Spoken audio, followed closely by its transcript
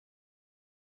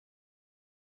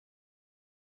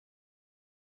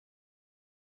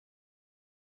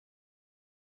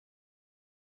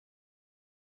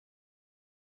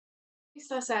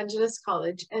Los Angeles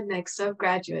College and Next Up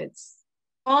graduates.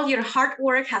 All your hard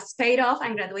work has paid off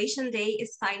and graduation day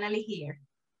is finally here.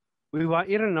 We want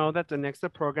you to know that the Next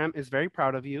Up program is very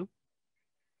proud of you.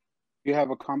 You have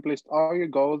accomplished all your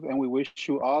goals and we wish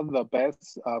you all the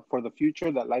best for the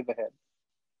future that lies ahead.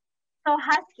 So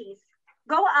Huskies,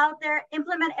 go out there,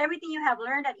 implement everything you have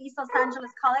learned at East Los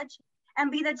Angeles College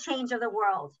and be the change of the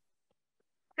world.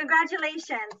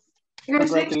 Congratulations.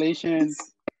 Congratulations.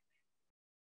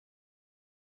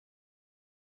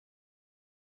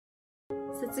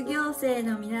 卒業生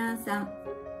の皆さん、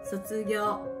卒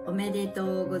業おめで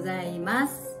とうございま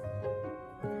す。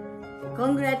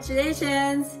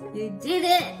Congratulations, you did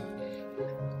it!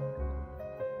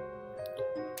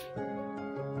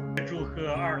 祝贺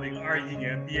2021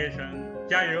年毕业生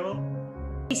加油！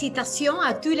 Felicitations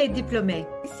à tous les diplômés.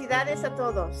 Felicidades a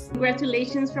todos.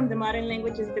 Congratulations from the Modern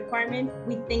Languages Department.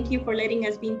 We thank you for letting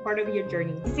us be part of your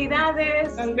journey.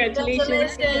 Felicidades.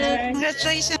 Congratulations.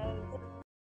 Congratulations.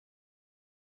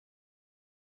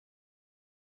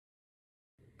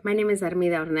 My name is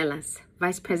Armida Ornelas,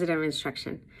 Vice President of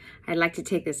Instruction. I'd like to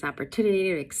take this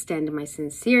opportunity to extend my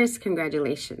sincerest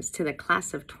congratulations to the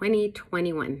class of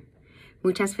 2021.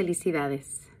 Muchas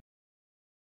felicidades.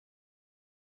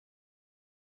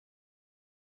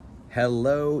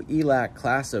 Hello, ELAC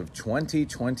class of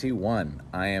 2021.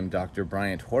 I am Dr.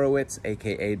 Bryant Horowitz,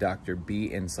 aka Dr.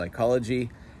 B in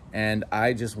Psychology, and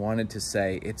I just wanted to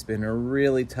say it's been a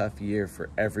really tough year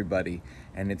for everybody,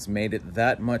 and it's made it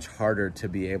that much harder to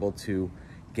be able to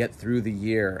get through the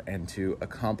year and to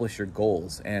accomplish your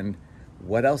goals. And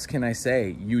what else can I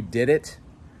say? You did it.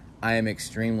 I am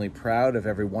extremely proud of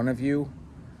every one of you,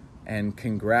 and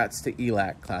congrats to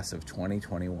ELAC class of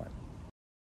 2021.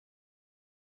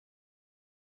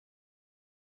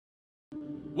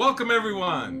 Welcome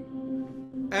everyone,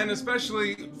 and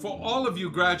especially for all of you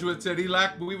graduates at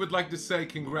ELAC, we would like to say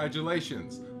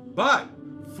congratulations. But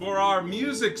for our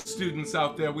music students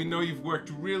out there, we know you've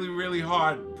worked really, really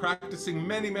hard, practicing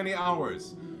many, many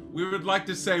hours. We would like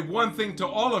to say one thing to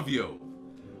all of you.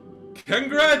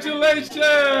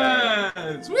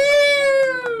 Congratulations!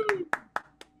 Woo!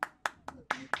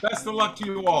 Best of luck to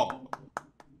you all.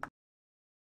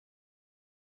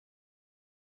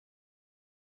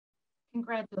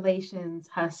 Congratulations,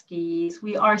 Huskies.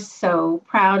 We are so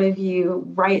proud of you.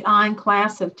 Right on,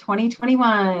 class of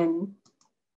 2021.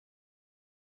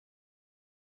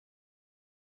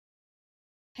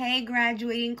 Hey,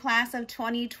 graduating class of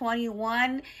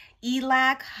 2021,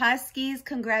 ELAC, Huskies,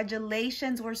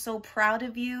 congratulations. We're so proud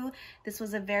of you. This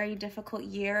was a very difficult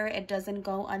year. It doesn't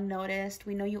go unnoticed.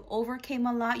 We know you overcame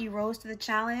a lot. You rose to the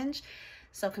challenge.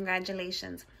 So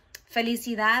congratulations.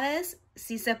 Felicidades,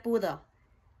 si se pudo.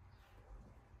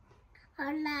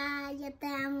 Hola, yo te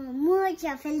amo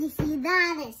mucho.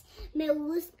 Felicidades. Me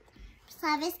gusta.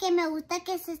 ¿Sabes que me gusta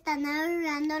que se están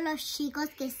hablando los chicos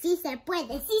que sí se puede?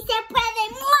 ¡Sí se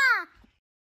puede! ¡Mua!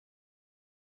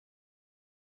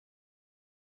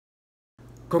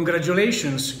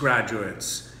 Congratulations,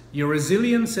 graduates. Your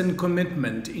resilience and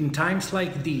commitment in times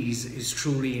like these is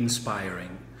truly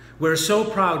inspiring. We're so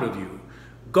proud of you.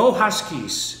 Go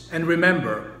Huskies, and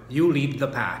remember, you lead the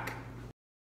pack.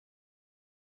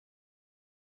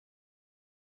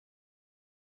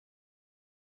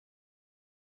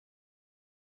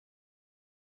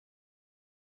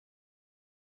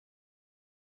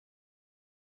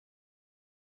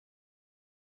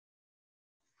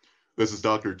 This is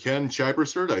Dr. Ken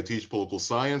Chiperstert. I teach political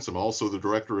science. I'm also the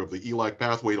director of the ELAC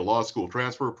Pathway to Law School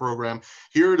Transfer Program,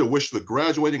 here to wish the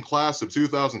graduating class of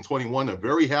 2021 a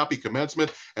very happy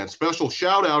commencement, and special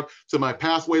shout out to my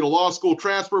Pathway to Law School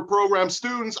Transfer Program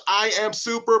students. I am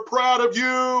super proud of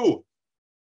you.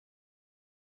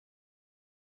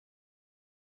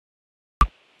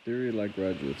 Dear ELAC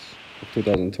graduates of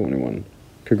 2021,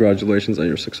 congratulations on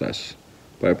your success.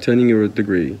 By obtaining your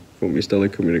degree from East LA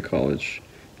Community College,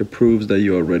 it proves that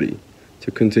you are ready to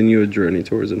continue a journey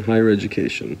towards a higher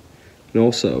education, and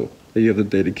also that you have the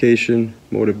dedication,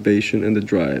 motivation, and the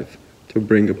drive to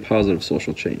bring a positive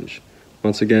social change.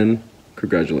 Once again,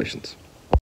 congratulations.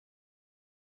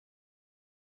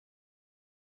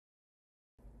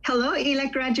 Hello,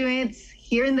 ELAC graduates.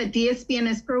 Here in the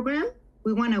DSPNS program,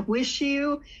 we want to wish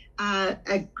you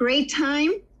a great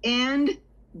time and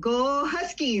go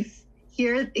Huskies.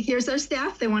 Here's our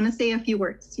staff. They want to say a few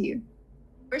words to you.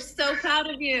 We're so proud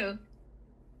of you.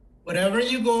 Wherever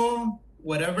you go,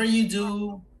 whatever you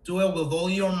do it with all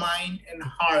your mind and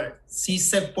heart. Sí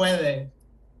se puede.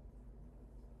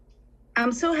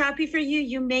 I'm so happy for you.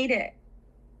 You made it.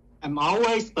 I'm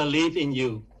always believe in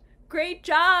you. Great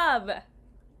job.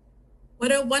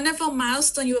 What a wonderful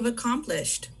milestone you have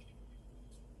accomplished.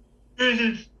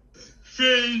 You're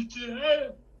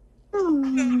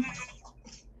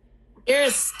a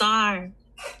star.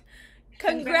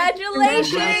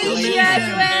 Congratulations,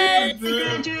 graduates!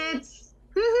 Graduates!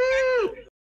 Woohoo!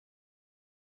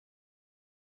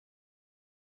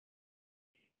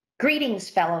 Greetings,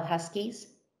 fellow Huskies.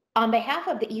 On behalf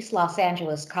of the East Los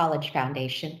Angeles College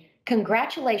Foundation,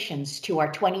 congratulations to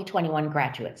our 2021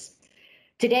 graduates.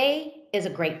 Today is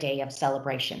a great day of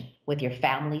celebration with your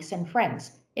families and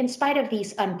friends, in spite of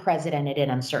these unprecedented and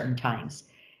uncertain times.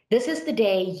 This is the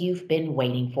day you've been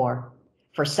waiting for.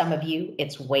 For some of you,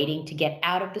 it's waiting to get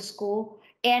out of the school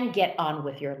and get on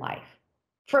with your life.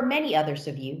 For many others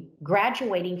of you,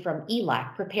 graduating from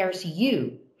ELAC prepares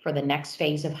you for the next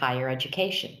phase of higher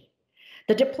education.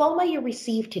 The diploma you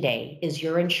receive today is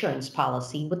your insurance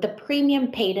policy with the premium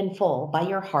paid in full by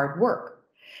your hard work.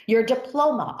 Your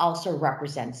diploma also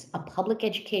represents a public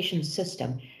education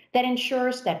system that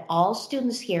ensures that all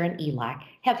students here in ELAC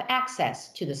have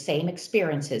access to the same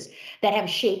experiences that have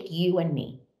shaped you and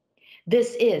me.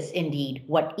 This is indeed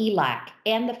what ELAC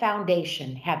and the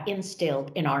foundation have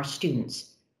instilled in our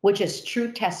students, which is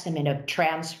true testament of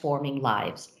transforming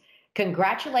lives.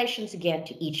 Congratulations again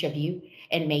to each of you,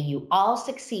 and may you all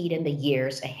succeed in the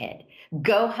years ahead.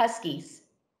 Go Huskies!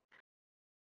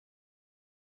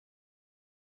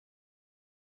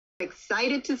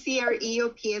 Excited to see our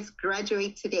EOPS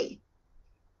graduate today.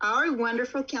 Our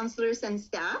wonderful counselors and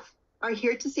staff are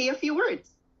here to say a few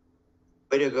words.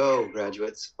 Way to go,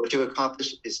 graduates. What you've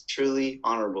accomplished is truly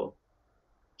honorable.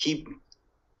 Keep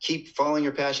following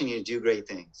your passion. You do great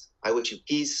things. I wish you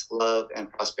peace, love,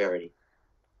 and prosperity.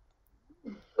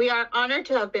 We are honored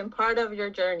to have been part of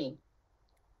your journey.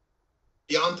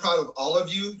 Beyond proud of all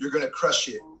of you. You're going to crush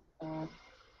it.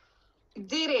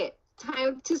 Did it.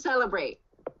 Time to celebrate.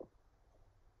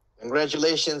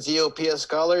 Congratulations, EOPS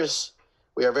scholars.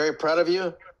 We are very proud of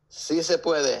you. Sí se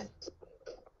puede.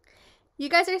 You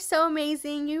guys are so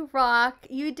amazing. You rock.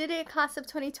 You did it, class of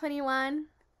 2021.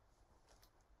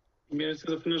 You made it to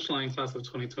the finish line, class of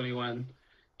 2021.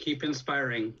 Keep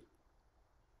inspiring.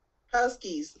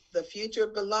 Huskies, the future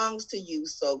belongs to you,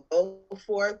 so go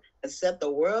forth and set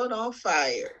the world on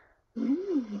fire.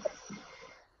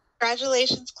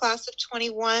 Congratulations, class of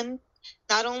 21.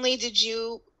 Not only did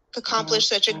you accomplish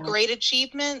such a great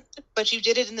achievement, but you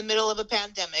did it in the middle of a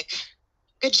pandemic.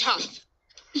 Good job.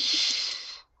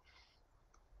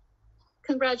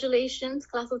 Congratulations,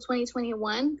 class of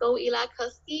 2021. Go ELAC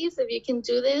Huskies. If you can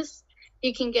do this,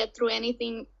 you can get through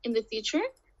anything in the future.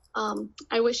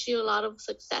 I wish you a lot of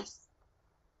success.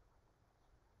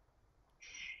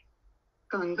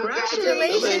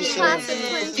 Congratulations, class of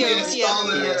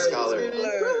 2021. Scholars.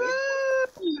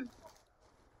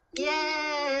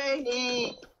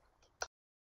 Yay!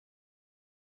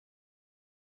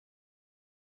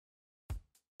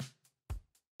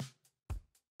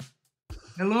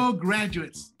 Hello,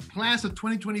 graduates, class of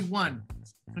 2021.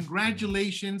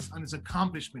 Congratulations on this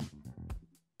accomplishment.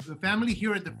 The family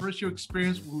here at the First Year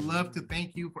Experience would love to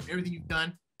thank you for everything you've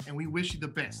done, and we wish you the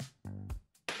best.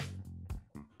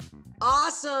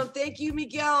 Awesome. Thank you,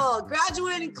 Miguel.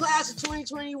 Graduating class of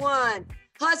 2021.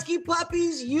 Husky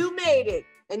puppies, you made it.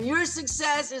 And your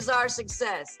success is our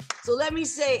success. So let me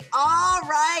say, all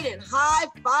right, and high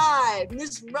five,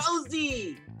 Miss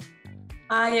Rosie.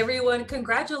 Hi, everyone.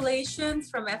 Congratulations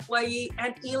from FYE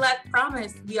and ELAC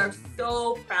Promise. We are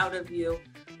so proud of you.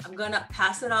 I'm going to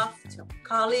pass it off to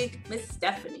colleague, Miss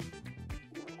Stephanie.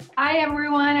 Hi,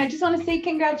 everyone. I just want to say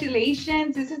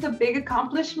congratulations. This is a big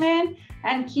accomplishment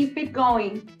and keep it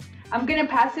going. I'm going to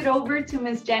pass it over to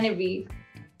Miss Genevieve.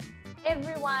 Hey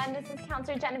everyone, this is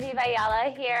Counselor Genevieve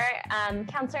Ayala here,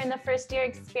 counselor in the First Year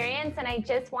Experience, and I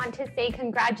just want to say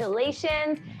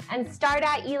congratulations and start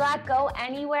at ELAC, go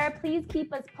anywhere. Please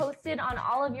keep us posted on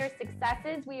all of your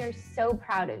successes. We are so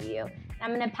proud of you.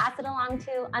 I'm going to pass it along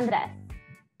to Andres.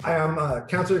 Hi, I'm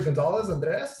Counselor Gonzalez,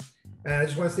 Andres, and I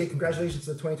just want to say congratulations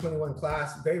to the 2021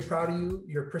 class. Very proud of you,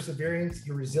 your perseverance,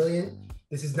 you're resilient.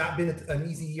 This has not been an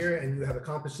easy year and you have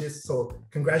accomplished this, so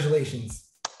congratulations.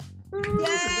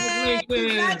 Yay!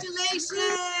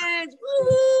 Congratulations!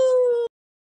 Woo-hoo!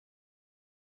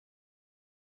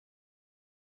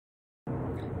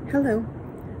 Hello,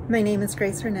 my name is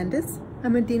Grace Hernandez.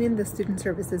 I'm a Dean in the Student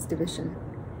Services Division.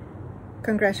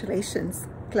 Congratulations,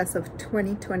 class of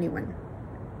 2021.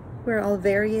 We're all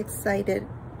very excited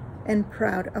and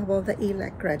proud of all the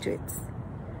ELAC graduates.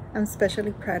 I'm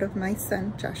especially proud of my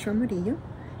son, Joshua Murillo.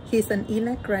 He's an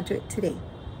ELAC graduate today.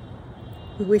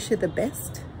 We wish you the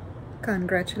best.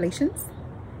 Congratulations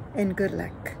and good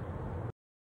luck.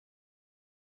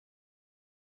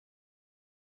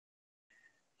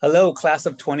 Hello, class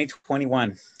of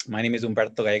 2021. My name is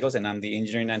Humberto Gallegos, and I'm the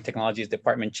Engineering and Technologies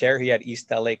Department Chair here at East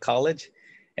LA College.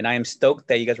 And I am stoked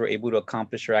that you guys were able to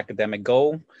accomplish your academic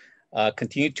goal.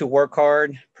 Continue to work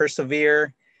hard,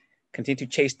 persevere, continue to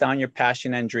chase down your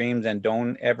passion and dreams, and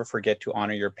don't ever forget to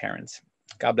honor your parents.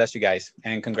 God bless you guys,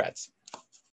 and congrats.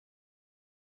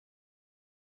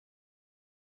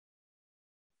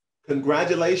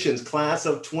 Congratulations, class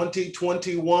of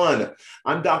 2021.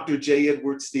 I'm Dr. J.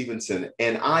 Edward Stevenson,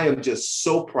 and I am just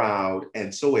so proud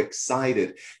and so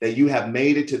excited that you have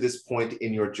made it to this point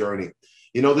in your journey.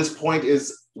 You know, this point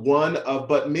is one of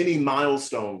but many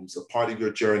milestones, a part of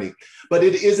your journey, but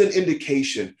it is an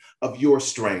indication of your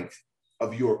strength,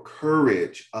 of your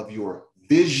courage, of your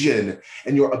vision,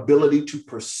 and your ability to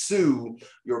pursue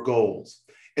your goals.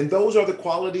 And those are the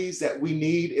qualities that we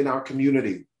need in our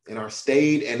community, in our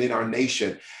state, and in our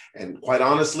nation. And quite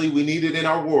honestly, we need it in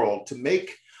our world to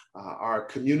make our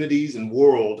communities and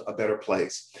world a better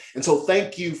place. And so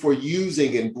thank you for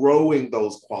using and growing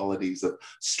those qualities of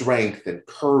strength and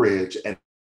courage and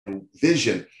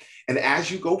vision. And as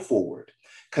you go forward,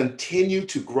 continue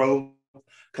to grow,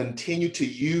 continue to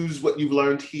use what you've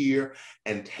learned here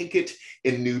and take it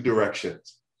in new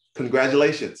directions.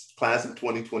 Congratulations, class of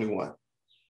 2021.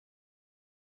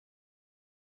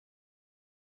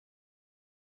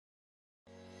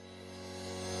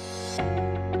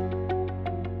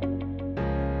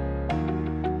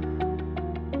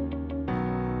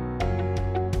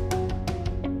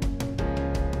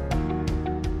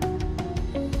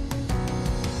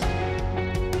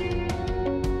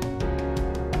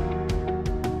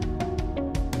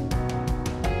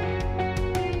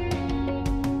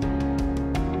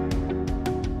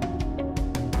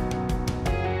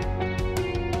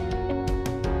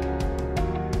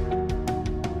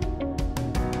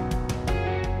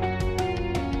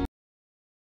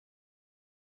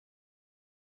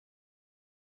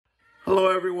 Hello,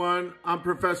 everyone. I'm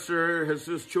Professor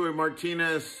Jesus Chuy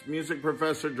Martinez, Music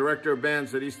Professor, Director of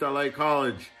Bands at East LA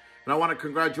College. And I want to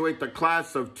congratulate the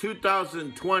class of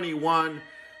 2021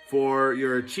 for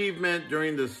your achievement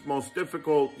during this most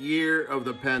difficult year of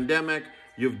the pandemic.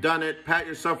 You've done it. Pat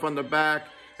yourself on the back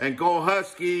and go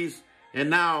Huskies. And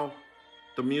now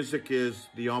the music is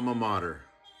the alma mater.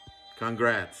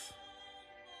 Congrats.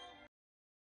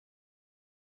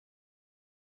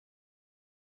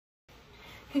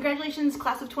 Congratulations,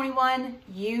 class of 21,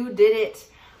 you did it.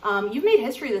 You've made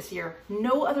history this year.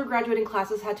 No other graduating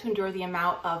classes had to endure the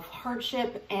amount of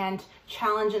hardship and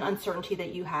challenge and uncertainty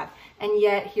that you have, and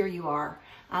yet here you are.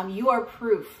 You are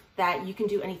proof that you can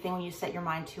do anything when you set your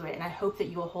mind to it, and I hope that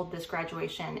you will hold this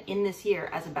graduation in this year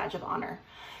as a badge of honor.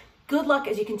 Good luck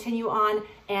as you continue on,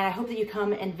 and I hope that you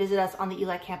come and visit us on the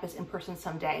ELAC campus in person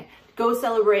someday. Go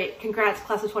celebrate. Congrats,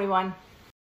 class of 21.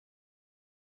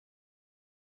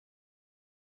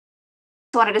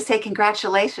 Wanted to say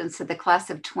congratulations to the class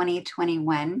of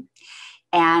 2021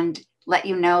 and let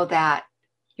you know that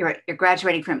you're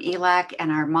graduating from ELAC,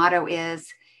 and our motto is,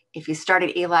 if you start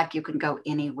at ELAC, you can go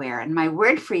anywhere. And my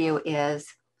word for you is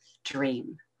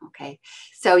dream, okay?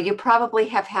 So you probably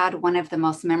have had one of the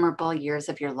most memorable years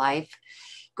of your life,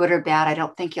 good or bad. I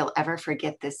don't think you'll ever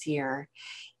forget this year.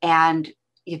 And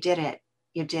you did it.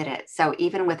 You did it. So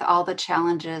even with all the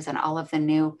challenges and all of the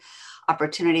new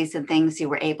opportunities and things, you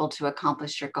were able to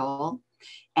accomplish your goal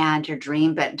and your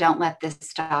dream, but don't let this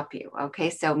stop you. Okay,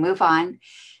 so move on,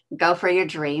 go for your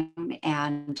dream,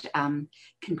 and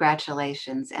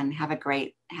congratulations, and have a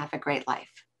great life.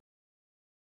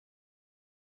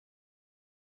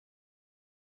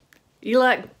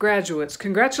 ELAC graduates,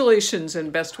 congratulations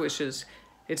and best wishes.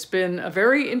 It's been a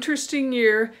very interesting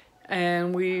year,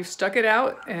 and we've stuck it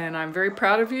out, and I'm very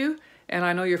proud of you, and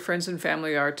I know your friends and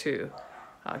family are too.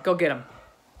 Go get them.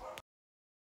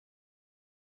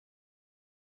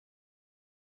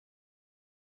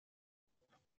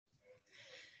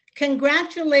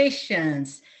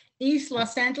 Congratulations, East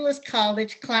Los Angeles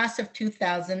College class of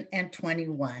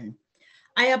 2021.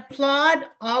 I applaud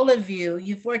all of you.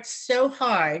 You've worked so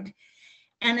hard,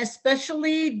 and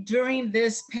especially during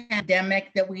this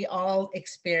pandemic that we all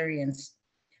experienced.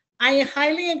 I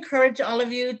highly encourage all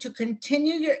of you to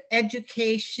continue your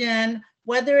education,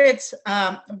 whether it's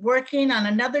working on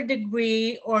another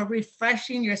degree or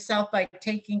refreshing yourself by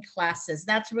taking classes.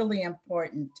 That's really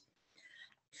important.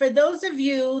 For those of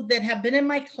you that have been in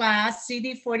my class,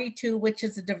 CD42, which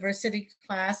is a diversity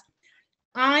class,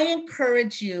 I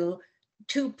encourage you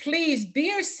to please be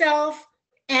yourself.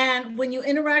 And when you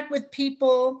interact with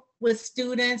people, with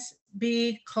students,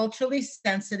 be culturally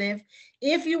sensitive.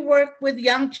 If you work with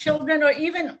young children or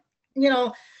even,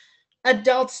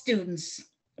 adult students,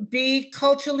 be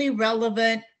culturally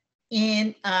relevant,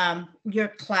 in your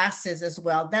classes as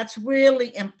well. That's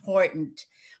really important.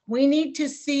 We need to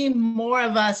see more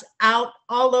of us out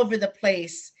all over the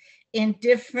place in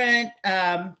different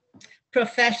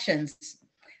professions.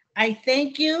 I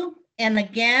thank you. And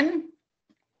again,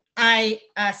 I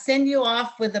send you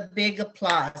off with a big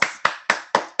applause.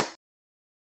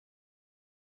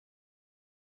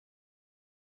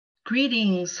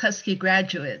 Greetings, Husky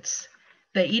graduates.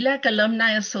 The ELAC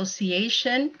Alumni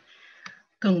Association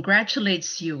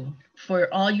congratulates you for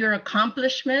all your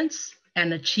accomplishments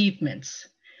and achievements.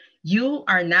 You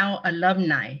are now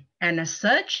alumni, and as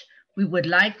such, we would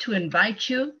like to invite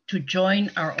you to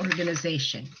join our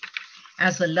organization.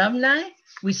 As alumni,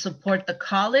 we support the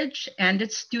college and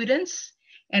its students,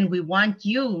 and we want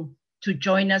you to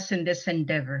join us in this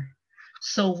endeavor.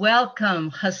 So welcome,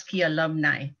 Husky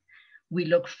alumni. We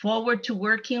look forward to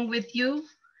working with you,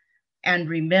 and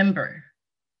remember,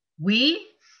 we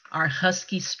are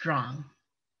Husky strong.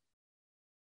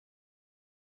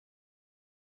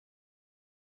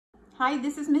 Hi,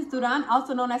 this is Ms. Duran,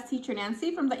 also known as Teacher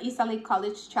Nancy from the East LA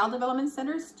College Child Development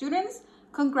Center. Students,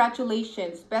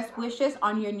 congratulations. Best wishes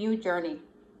on your new journey.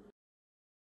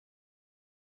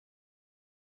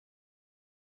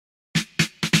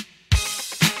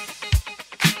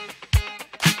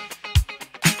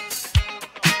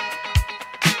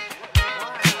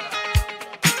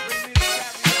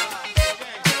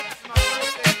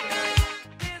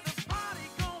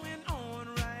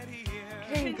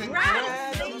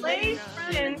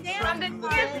 Congratulations from the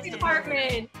dance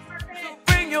department.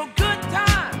 Bring your good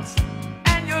times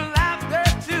and your laughter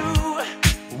too.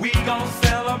 We gon'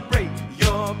 celebrate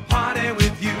your party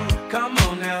with you. Come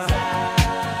on now.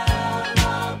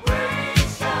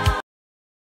 Celebration.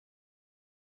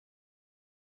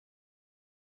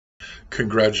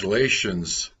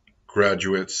 Congratulations,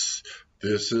 graduates.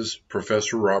 This is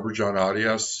Professor Robert John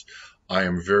Arias. I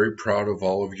am very proud of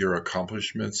all of your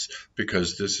accomplishments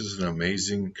because this is an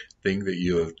amazing thing that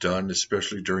you have done,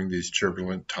 especially during these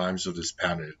turbulent times of this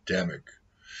pandemic.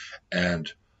 And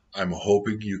I'm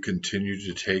hoping you continue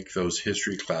to take those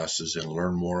history classes and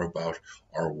learn more about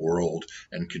our world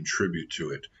and contribute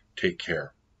to it. Take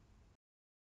care.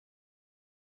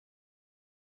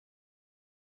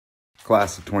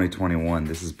 Class of 2021,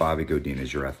 this is Bobby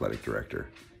Godinez, your athletic director.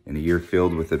 In a year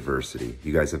filled with adversity,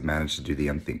 you guys have managed to do the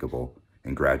unthinkable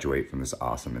and graduate from this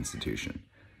awesome institution.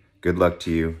 Good luck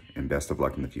to you and best of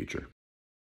luck in the future.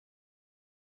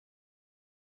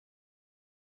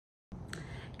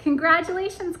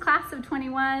 Congratulations, class of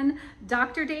 21.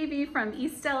 Dr. Davey from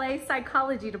East LA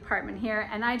Psychology Department here,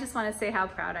 and I just want to say how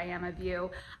proud I am of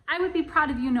you. I would be proud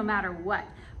of you no matter what,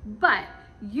 but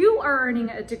you are earning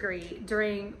a degree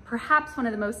during perhaps one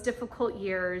of the most difficult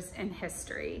years in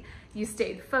history. You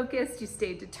stayed focused, you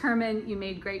stayed determined, you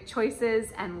made great choices,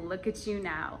 and look at you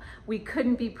now. We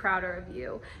couldn't be prouder of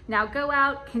you. Now go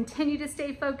out, continue to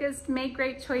stay focused, make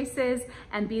great choices,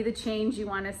 and be the change you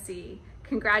want to see.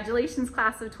 Congratulations,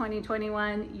 class of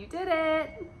 2021. You did it.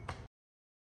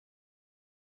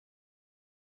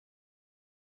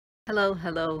 Hello,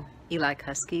 hello, ELAC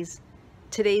Huskies.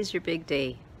 Today's your big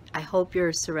day. I hope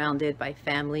you're surrounded by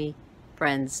family,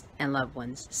 friends, and loved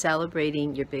ones,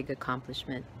 celebrating your big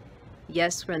accomplishment.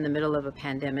 Yes, we're in the middle of a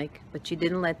pandemic, but you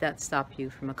didn't let that stop you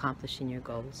from accomplishing your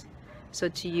goals. So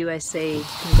to you, I say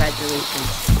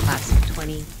congratulations, class of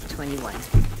 2021.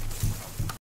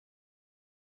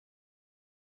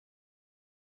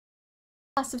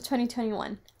 Class of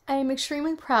 2021, I am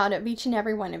extremely proud of each and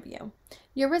every one of you.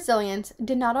 Your resilience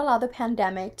did not allow the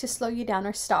pandemic to slow you down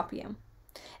or stop you.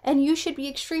 And you should be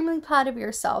extremely proud of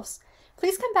yourselves.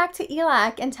 Please come back to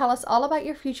ELAC and tell us all about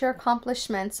your future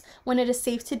accomplishments when it is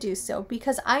safe to do so,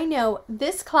 because I know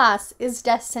this class is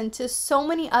destined to so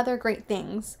many other great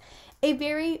things. A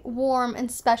very warm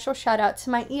and special shout out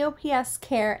to my EOPS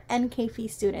Care and KFE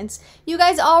students. You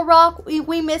guys all rock.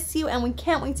 We miss you and we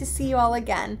can't wait to see you all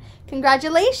again.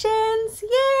 Congratulations!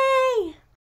 Yay!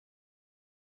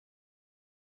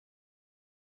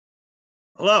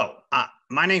 Hello,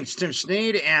 my name's Tim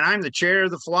Sneed, and I'm the chair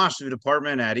of the philosophy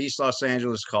department at East Los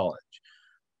Angeles College.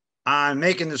 I'm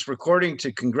making this recording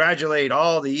to congratulate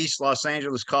all the East Los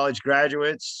Angeles College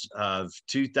graduates of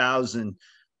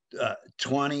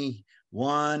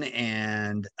 2021,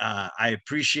 and I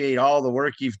appreciate all the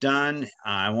work you've done.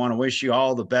 I want to wish you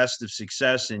all the best of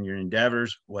success in your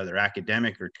endeavors, whether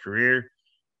academic or career.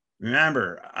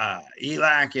 Remember,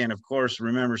 ELAC, and of course,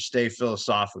 remember, stay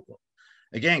philosophical.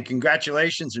 Again,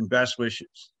 congratulations and best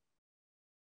wishes.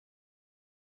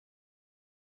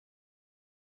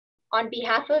 On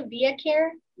behalf of ViaCare,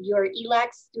 your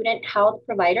ELAC student health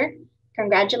provider,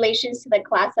 congratulations to the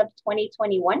class of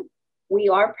 2021. We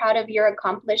are proud of your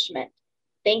accomplishment.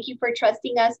 Thank you for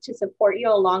trusting us to support you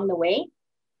along the way.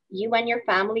 You and your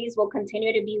families will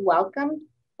continue to be welcomed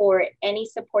for any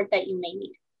support that you may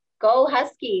need. Go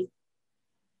Huskies!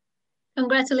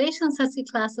 Congratulations, Husky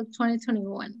Class of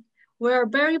 2021. We are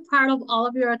very proud of all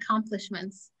of your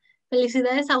accomplishments.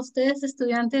 Felicidades a ustedes,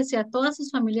 estudiantes, y a todas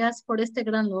sus familias por este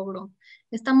gran logro.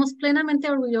 Estamos plenamente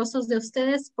orgullosos de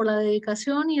ustedes por la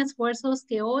dedicación y esfuerzos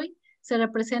que hoy se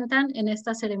representan en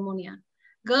esta ceremonia.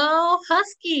 Go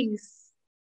Huskies!